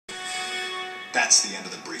That's the end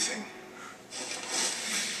of the briefing.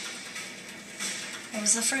 It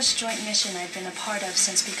was the first joint mission I'd been a part of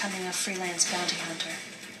since becoming a freelance bounty hunter.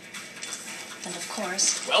 And of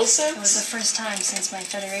course, well said. It was the first time since my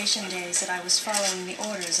Federation days that I was following the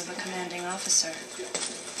orders of a commanding officer.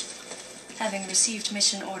 Having received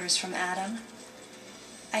mission orders from Adam,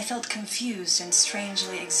 I felt confused and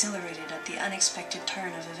strangely exhilarated at the unexpected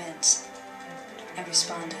turn of events. I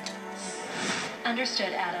responded.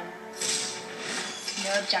 Understood, Adam.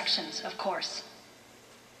 No objections, of course.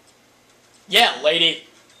 Yeah, lady.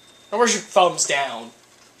 Now where's your thumbs down?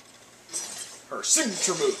 Her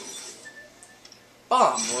signature move.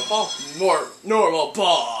 Bomb, more normal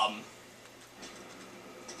bomb.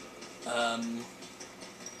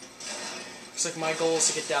 Looks like my goal is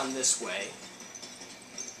to get down this way.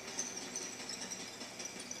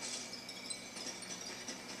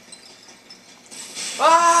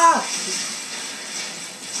 Ah!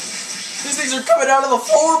 These things are coming out of the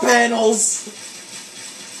floor panels!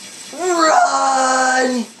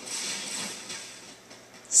 Run!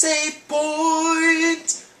 Save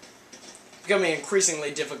point! Becoming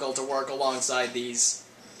increasingly difficult to work alongside these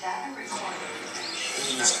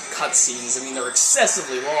cutscenes. I mean, they're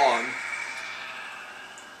excessively long.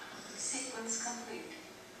 Sequence complete.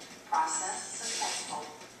 Process successful.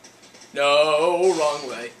 No, wrong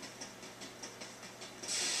way.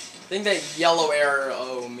 I think that yellow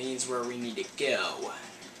arrow means where we need to go.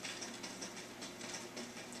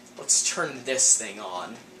 Let's turn this thing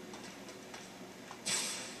on.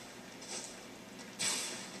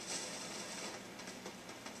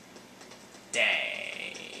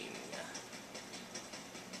 Dang.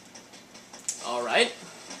 Alright.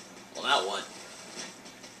 Well, now what?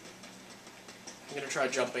 I'm gonna try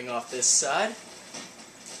jumping off this side.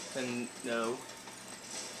 And no.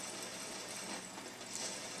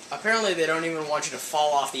 Apparently they don't even want you to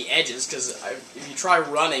fall off the edges, because if you try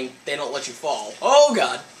running, they don't let you fall. Oh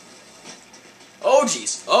god. Oh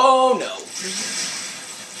jeez. Oh no.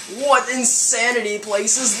 What insanity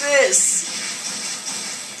place is this?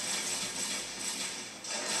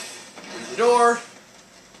 Through the door.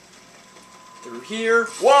 Through here.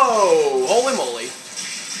 Whoa! Holy moly.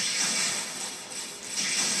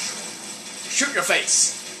 Shoot your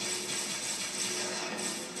face.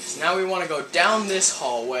 So now we want to go down this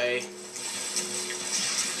hallway.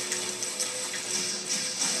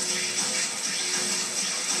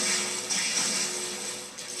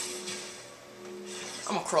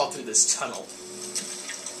 I'm gonna crawl through this tunnel.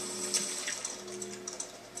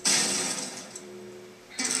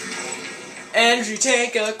 Energy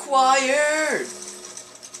tank acquired!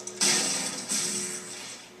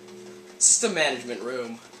 System management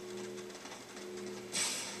room.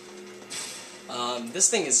 This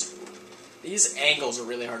thing is... These angles are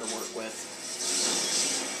really hard to work with.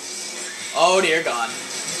 Oh dear god.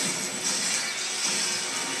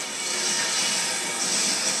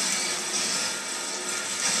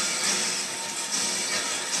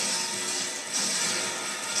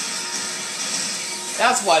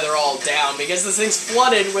 That's why they're all down, because this thing's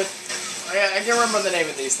flooded with... I can't remember the name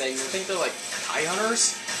of these things. I think they're like tie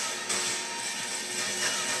hunters?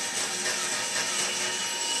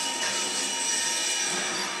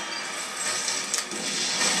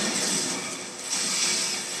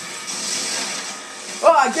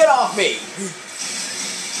 Ah, get off me!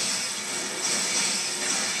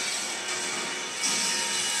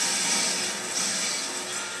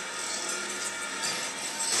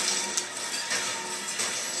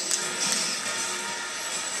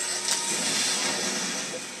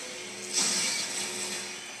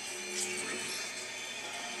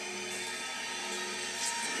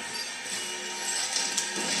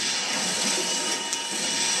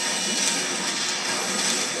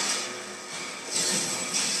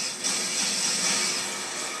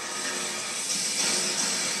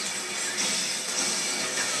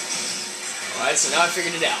 Alright, so now I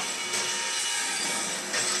figured it out.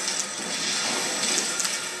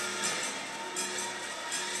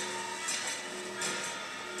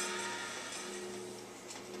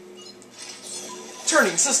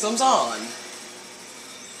 Turning systems on.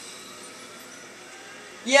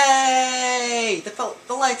 Yay!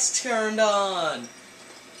 The lights turned on.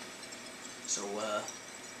 So,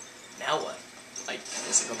 now what? I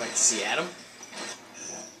guess I go back to see Adam?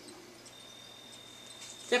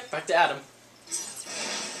 Yep, back to Adam.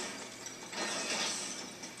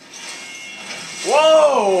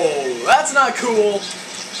 Whoa! That's not cool!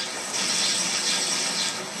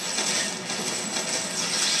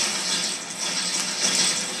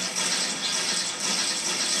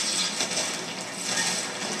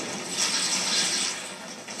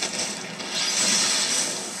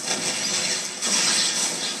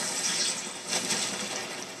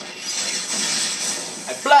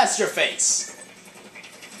 Blast your face!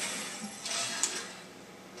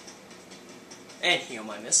 And heal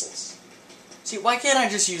my missiles. See, why can't I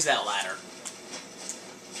just use that ladder?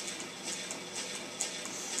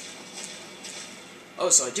 Oh,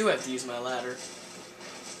 so I do have to use my ladder.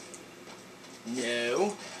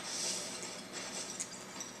 No.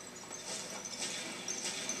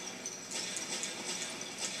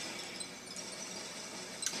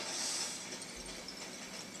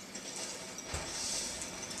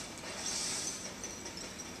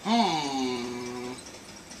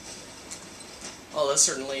 Well, this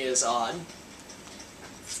certainly is odd.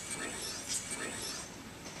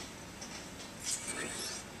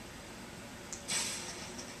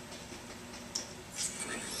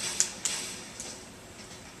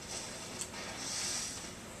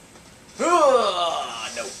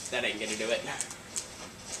 No, that ain't gonna do it.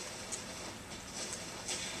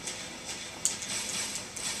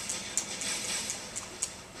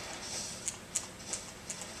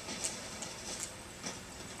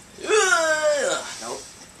 Nope.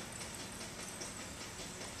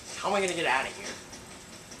 How am I gonna get out of here?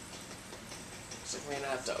 Looks like we're gonna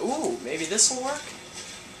have to. Ooh, maybe this will work?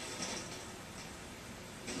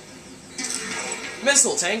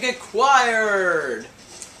 Missile tank acquired!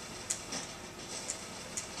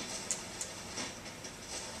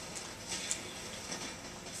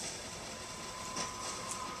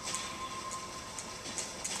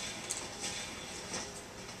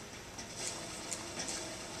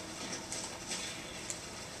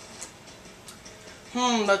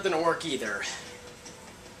 That didn't work either.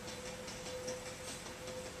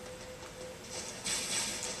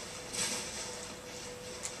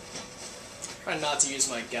 Try not to use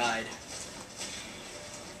my guide.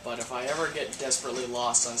 But if I ever get desperately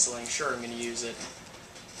lost on something, sure, I'm going to use it.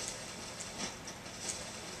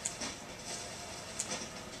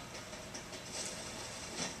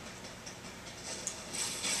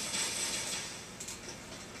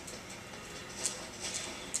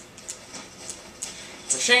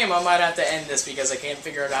 It's a shame I might have to end this because I can't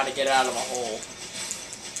figure out how to get out of the hole.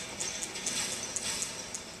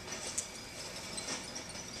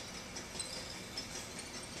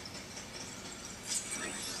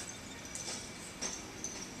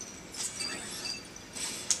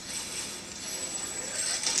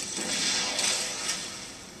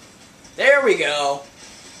 There we go.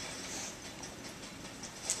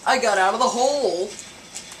 I got out of the hole.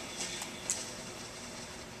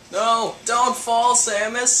 No, don't fall,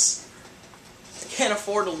 Samus. I can't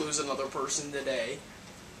afford to lose another person today.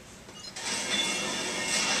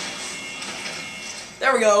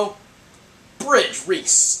 There we go. Bridge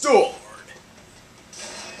restored.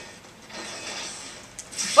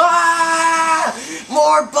 Ah!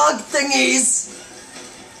 More bug thingies!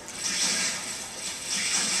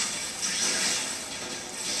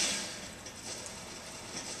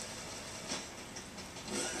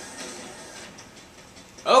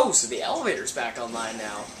 Oh, so the elevator's back online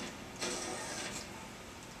now.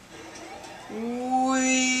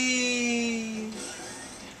 Whee!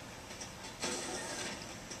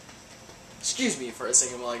 Excuse me for a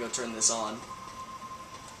second while I go turn this on.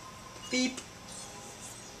 Beep.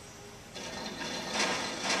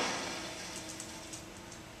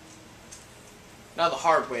 Now the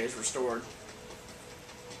hard way is restored.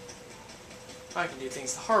 I can do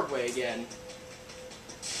things the hard way again.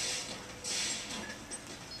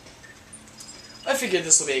 I figured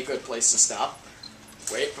this will be a good place to stop.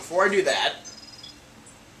 Wait, before I do that...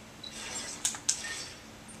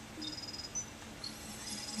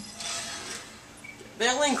 They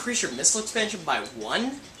only increase your missile expansion by 1?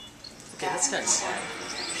 Okay, that's kind of sad.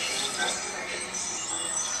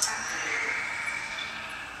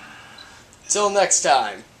 Till next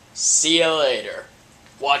time, see you later.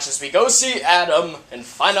 Watch as we go see Adam and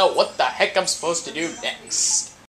find out what the heck I'm supposed to do next.